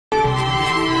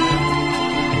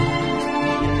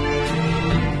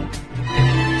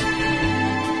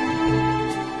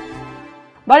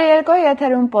Բարի երկու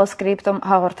եթերում պոստսկրիպտում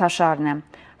հաղորդաշարն է։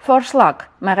 Ֆորշլակ,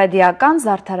 մեղեդիական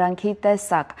զարդարանքի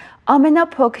տեսակ,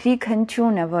 ամենափոքրիկ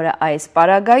հնչյունը, որը այս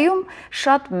պարագայում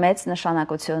շատ մեծ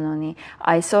նշանակություն ունի։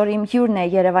 Այսօր իմ հյուրն է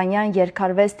երևանյան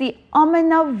երգարվեստի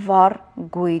ամենավառ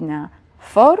գույնը,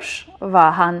 Ֆորշ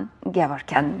Վահան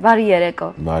Գևորգյան։ Բարի երեկո։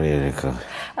 Բարի երեկո։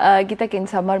 Գիտեք,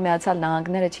 ինձ համար Միացյալ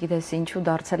Նահանգները, չգիտես ինչու,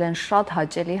 դարձել են շատ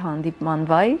հաճելի հանդիպման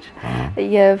վայր,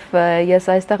 եւ ես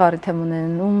այստեղ առիթ եմ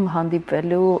ունենում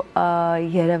հանդիպելու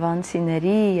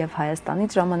երևանցիների եւ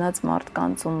Հայաստանից ժամանած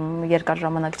մարդկանց, ում երկար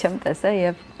ժամանակ չեմ տեսել,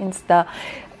 եւ ինձ դա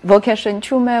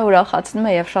ոգեշնչում է, ուրախացնում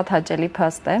է եւ շատ հաճելի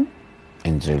փաստ է։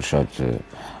 Ինձ էլ շատ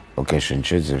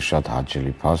ոգեշնչեց եւ շատ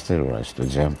հաճելի փաստ էր, որ այս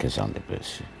ստուդիայում քեզ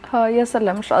հանդիպեցի։ Հա, ես էլ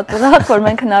եմ շատ ուրախ, որ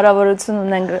մենք հնարավորություն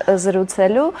ունենք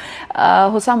զրուցելու,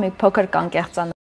 հուսամ մի փոքր կանկեղծանալ